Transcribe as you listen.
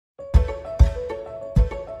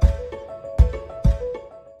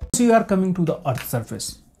you are coming to the earth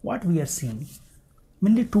surface, what we are seeing,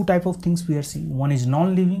 mainly two type of things we are seeing. One is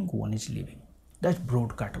non-living, one is living. That's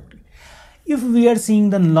broad category. If we are seeing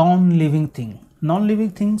the non-living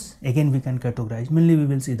things, again we can categorize. Mainly we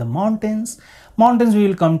will see the mountains we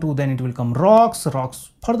will come to, then it will come rocks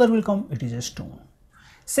further will come, it is a stone.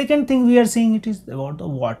 Second thing we are seeing, it is about the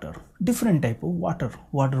water, different type of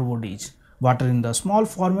water bodies. Water in the small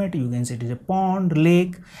format, you can say it is a pond,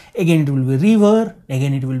 lake, again it will be river,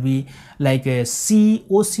 again it will be like a sea,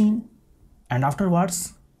 ocean, and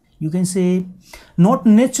afterwards you can say not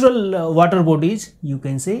natural water bodies, you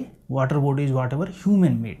can say water bodies whatever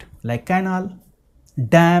human made, like canal,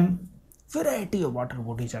 dam, variety of water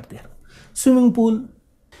bodies are there, swimming pool.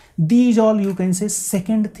 These all you can say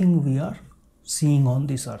second thing we are seeing on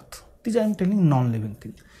this earth. These I am telling non-living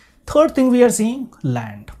thing. Third thing we are seeing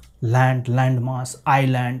land, landmass,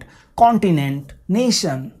 island, continent,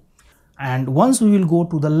 nation. And once we will go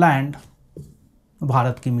to the land,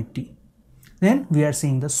 Bharat ki mitti, then we are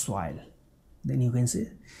seeing the soil. Then you can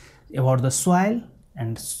say about the soil,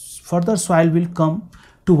 and further soil will come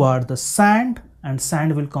toward the sand, and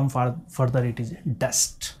sand will come further it is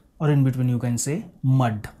dust, or in between you can say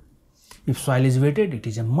mud. If soil is wetted, it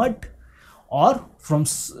is a mud, or from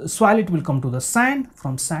soil it will come to the sand,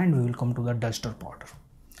 from sand we will come to the dust or powder.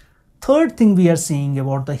 Third thing we are seeing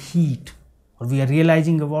about the heat, or we are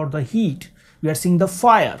realizing about the heat, we are seeing the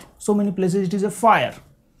fire. So many places it is a fire.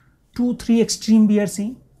 2-3 extreme we are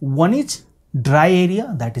seeing. One is dry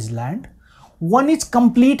area, that is land. One is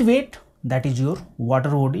complete wet, that is your water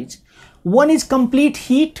bodies. One is complete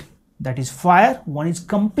heat, that is fire. One is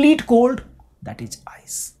complete cold, that is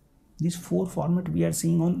ice. These four format we are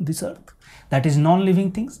seeing on this earth, that is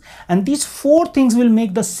non-living things. And these four things will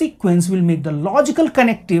make the sequence, will make the logical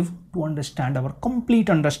connective to understand our complete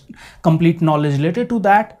knowledge related to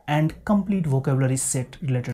that, and complete vocabulary set related